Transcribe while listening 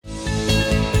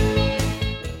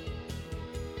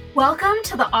Welcome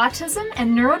to the Autism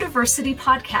and Neurodiversity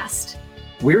Podcast.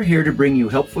 We're here to bring you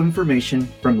helpful information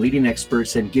from leading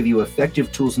experts and give you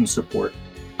effective tools and support.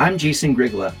 I'm Jason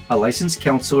Grigla, a licensed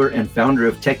counselor and founder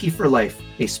of Techie for Life,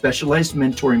 a specialized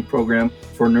mentoring program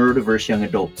for neurodiverse young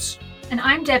adults. And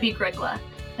I'm Debbie Grigla,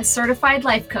 a certified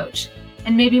life coach.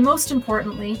 And maybe most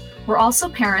importantly, we're also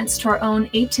parents to our own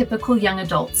atypical young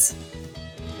adults.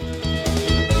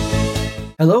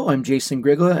 Hello, I'm Jason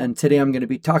Grigla, and today I'm going to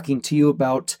be talking to you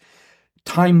about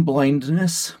time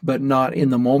blindness, but not in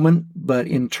the moment, but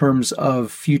in terms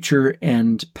of future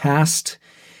and past.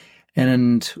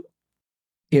 And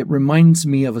it reminds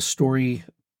me of a story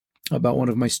about one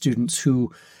of my students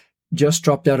who just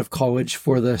dropped out of college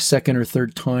for the second or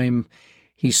third time.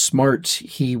 He's smart,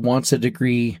 he wants a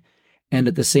degree, and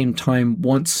at the same time,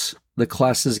 once the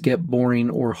classes get boring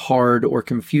or hard or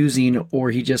confusing, or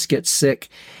he just gets sick,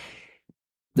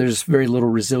 there's very little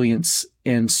resilience.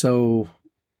 And so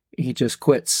he just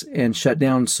quits and shut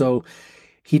down. So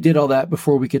he did all that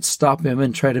before we could stop him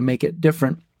and try to make it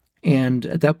different. And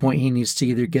at that point, he needs to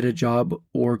either get a job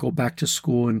or go back to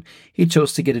school. And he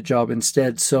chose to get a job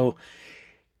instead. So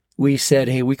we said,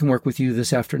 hey, we can work with you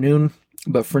this afternoon.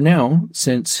 But for now,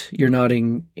 since you're not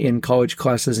in college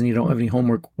classes and you don't have any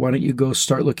homework, why don't you go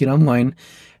start looking online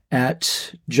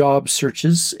at job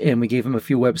searches? And we gave him a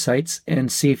few websites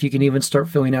and see if you can even start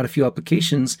filling out a few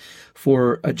applications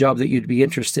for a job that you'd be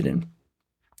interested in.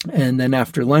 And then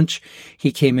after lunch,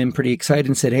 he came in pretty excited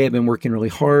and said, hey, I've been working really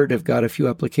hard. I've got a few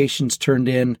applications turned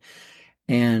in.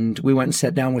 And we went and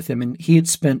sat down with him, and he had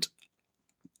spent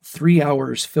 3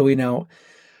 hours filling out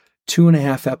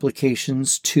 2.5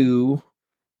 applications to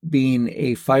being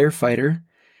a firefighter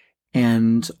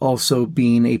and also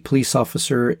being a police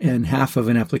officer, and half of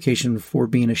an application for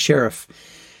being a sheriff.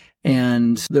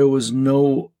 And there was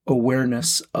no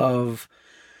awareness of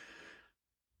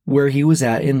where he was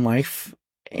at in life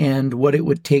and what it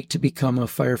would take to become a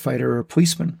firefighter or a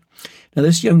policeman. Now,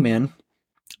 this young man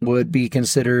would be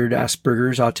considered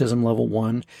Asperger's, autism level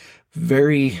 1,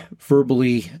 very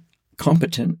verbally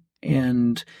competent.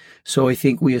 And so I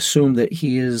think we assume that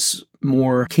he is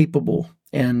more capable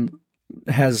and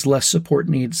has less support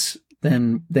needs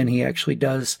than he actually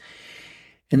does.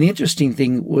 And the interesting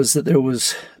thing was that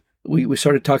we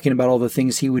started talking about all the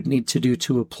things he would need to do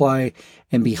to apply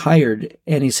and be hired.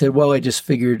 And he said, well, I just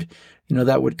figured,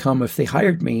 that would come if they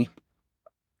hired me,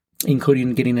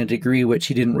 including getting a degree, which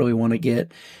he didn't really want to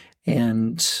get,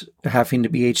 and having to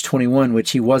be age 21,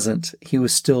 which he wasn't. He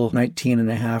was still 19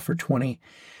 and a half or 20.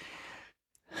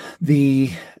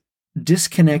 The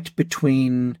disconnect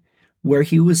between where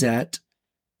he was at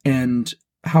and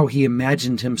how he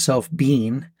imagined himself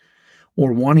being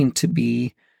or wanting to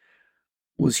be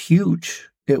was huge.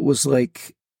 It was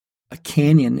like a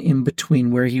canyon in between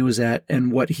where he was at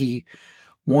and what he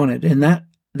wanted. And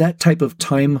that type of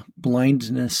time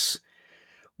blindness,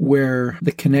 where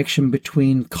the connection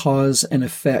between cause and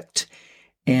effect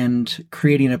and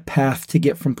creating a path to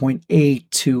get from point A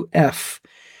to F,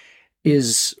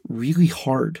 is really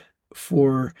hard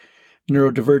for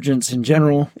neurodivergence in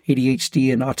general,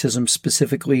 ADHD and autism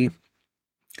specifically.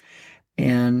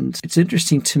 And it's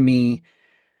interesting to me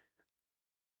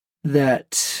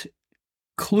that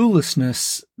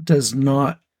cluelessness does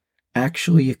not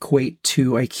actually equate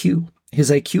to IQ.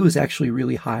 His IQ is actually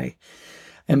really high.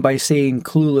 And by saying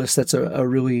clueless, that's a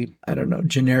really,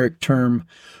 generic term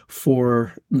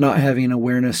for not having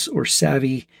awareness or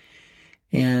savvy.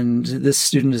 And this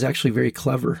student is actually very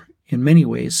clever in many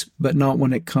ways, but not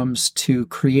when it comes to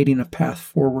creating a path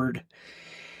forward.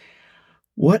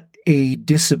 What a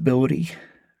disability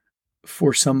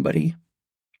for somebody.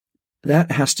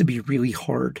 That has to be really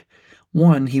hard.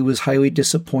 One, he was highly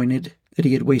disappointed that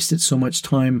he had wasted so much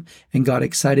time and got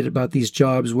excited about these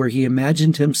jobs where he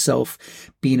imagined himself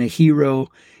being a hero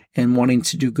and wanting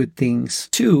to do good things.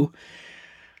 Two,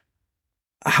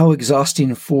 how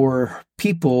exhausting for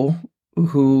people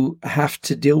who have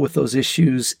to deal with those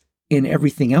issues in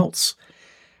everything else.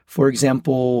 For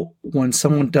example, when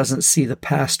someone doesn't see the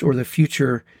past or the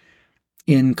future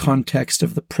in context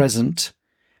of the present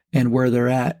and where they're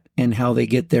at and how they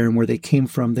get there and where they came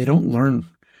from, they don't learn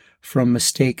from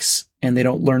mistakes and they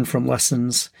don't learn from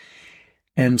lessons.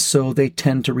 And so they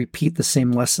tend to repeat the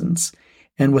same lessons.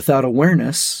 And without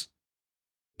awareness,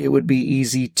 it would be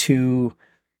easy to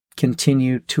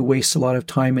continue to waste a lot of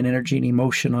time and energy and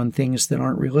emotion on things that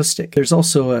aren't realistic. There's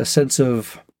also a sense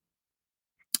of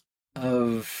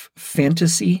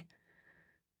fantasy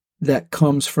that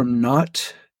comes from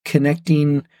not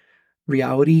connecting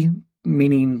reality,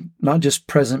 meaning not just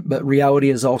present, but reality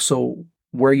is also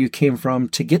where you came from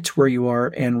to get to where you are,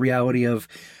 and reality of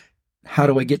how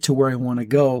do I get to where I want to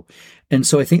go? And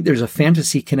so I think there's a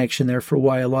fantasy connection there for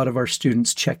why a lot of our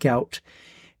students check out,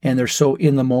 and they're so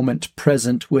in the moment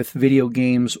present with video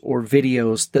games or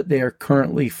videos that they are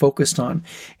currently focused on.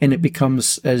 And it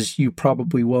becomes, as you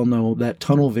probably well know, that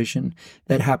tunnel vision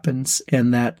that happens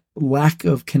and that lack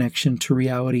of connection to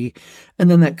reality. And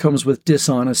then that comes with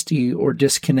dishonesty or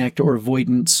disconnect or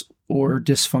avoidance or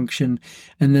dysfunction.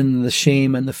 And then the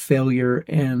shame and the failure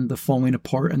and the falling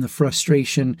apart and the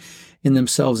frustration in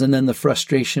themselves. And then the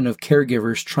frustration of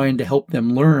caregivers trying to help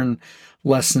them learn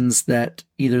lessons that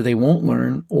either they won't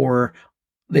learn or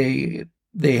they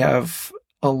have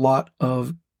a lot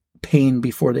of pain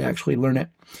before they actually learn it.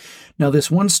 Now,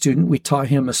 this one student, we taught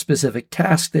him a specific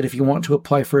task that if you want to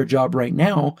apply for a job right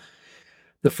now,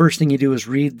 the first thing you do is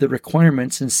read the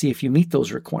requirements and see if you meet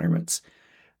those requirements.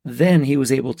 Then he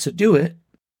was able to do it,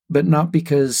 but not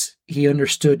because he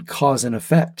understood cause and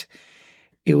effect.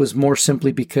 It was more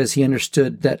simply because he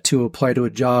understood that to apply to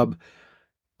a job,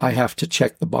 I have to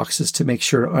check the boxes to make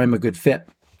sure I'm a good fit.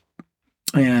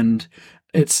 And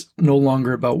it's no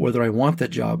longer about whether I want the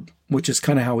job, which is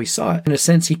kind of how he saw it. In a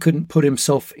sense, he couldn't put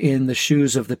himself in the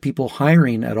shoes of the people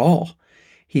hiring at all.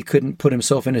 He couldn't put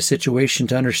himself in a situation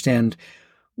to understand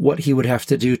what he would have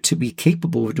to do to be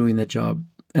capable of doing the job.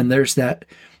 And there's that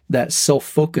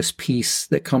self-focus piece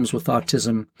that comes with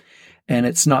autism. And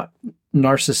it's not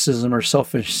narcissism or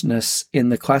selfishness in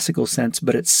the classical sense,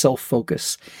 but it's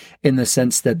self-focus in the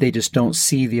sense that they just don't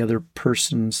see the other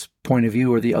person's point of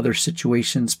view or the other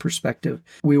situation's perspective.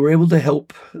 We were able to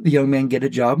help the young man get a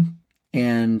job,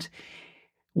 and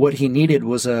what he needed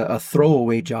was a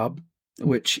throwaway job,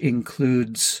 which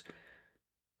includes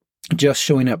just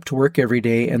showing up to work every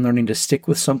day and learning to stick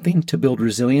with something, to build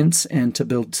resilience and to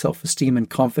build self-esteem and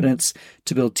confidence,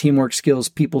 to build teamwork skills,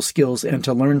 people skills, and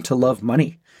to learn to love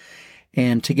money.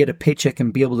 And to get a paycheck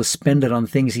and be able to spend it on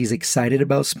things he's excited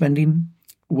about spending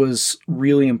was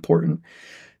really important.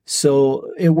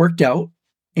 So it worked out,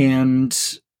 and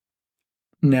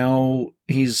now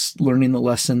he's learning the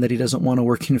lesson that he doesn't want to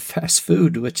work in fast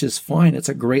food, which is fine. It's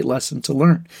a great lesson to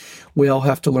learn. We all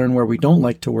have to learn where we don't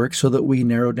like to work so that we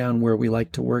narrow down where we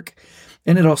like to work.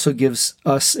 And it also gives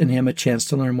us and him a chance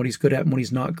to learn what he's good at and what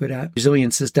he's not good at.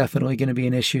 Resilience is definitely going to be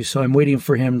an issue. So I'm waiting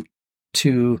for him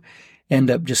to end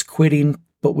up just quitting,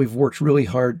 but we've worked really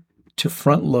hard to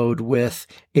front load with,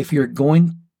 if you're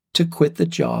going to quit the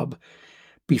job,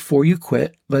 before you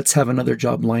quit, let's have another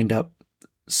job lined up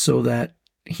so that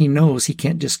he knows he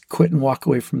can't just quit and walk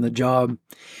away from the job.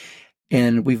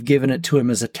 And we've given it to him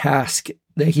as a task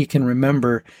that he can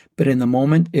remember. But in the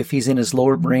moment, if he's in his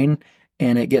lower brain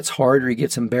and it gets hard or he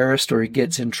gets embarrassed or he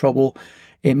gets in trouble,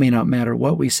 it may not matter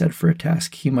what we said for a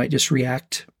task. He might just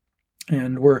react.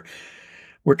 And we're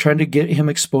trying to get him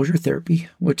exposure therapy,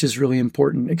 which is really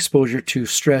important, exposure to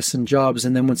stress and jobs.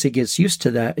 And then once he gets used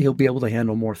to that, he'll be able to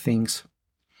handle more things.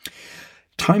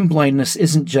 Time blindness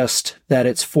isn't just that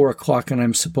it's 4:00 and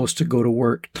I'm supposed to go to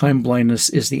work. Time blindness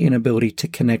is the inability to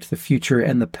connect the future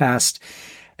and the past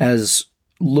as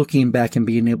looking back and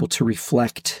being able to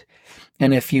reflect.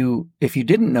 And if you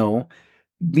didn't know,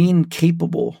 being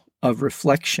capable of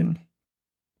reflection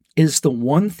is the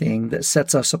one thing that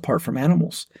sets us apart from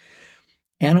animals.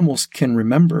 Animals can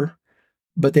remember,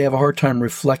 but they have a hard time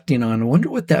reflecting on, I wonder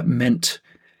what that meant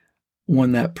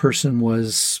when that person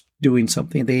was doing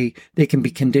something. They can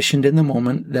be conditioned in the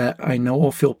moment that I know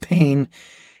I'll feel pain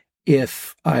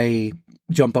if I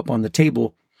jump up on the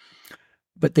table,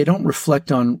 but they don't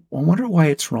reflect on, I wonder why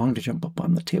it's wrong to jump up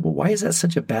on the table. Why is that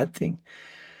such a bad thing?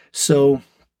 So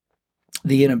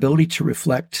the inability to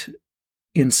reflect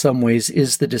in some ways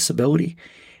is the disability,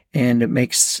 and it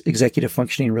makes executive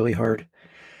functioning really hard.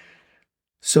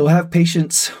 So have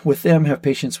patience with them, have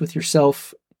patience with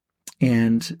yourself,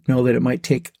 and know that it might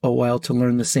take a while to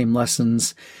learn the same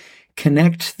lessons.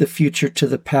 Connect the future to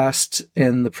the past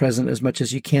and the present as much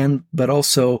as you can, but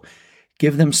also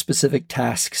give them specific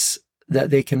tasks that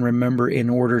they can remember in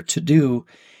order to do.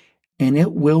 And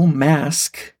it will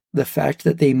mask the fact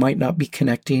that they might not be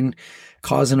connecting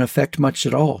cause and effect much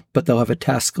at all, but they'll have a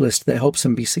task list that helps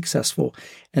them be successful.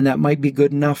 And that might be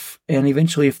good enough. And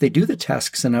eventually, if they do the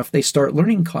tasks enough, they start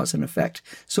learning cause and effect.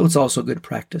 So it's also good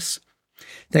practice.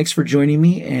 Thanks for joining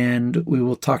me, and we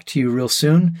will talk to you real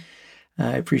soon.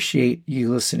 I appreciate you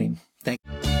listening.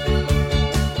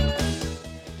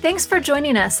 Thanks for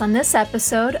joining us on this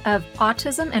episode of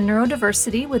Autism and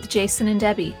Neurodiversity with Jason and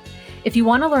Debbie. If you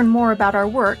want to learn more about our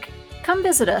work, come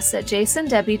visit us at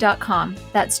jasondebbie.com.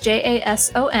 That's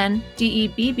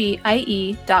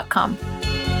JASONDEBBIE.com.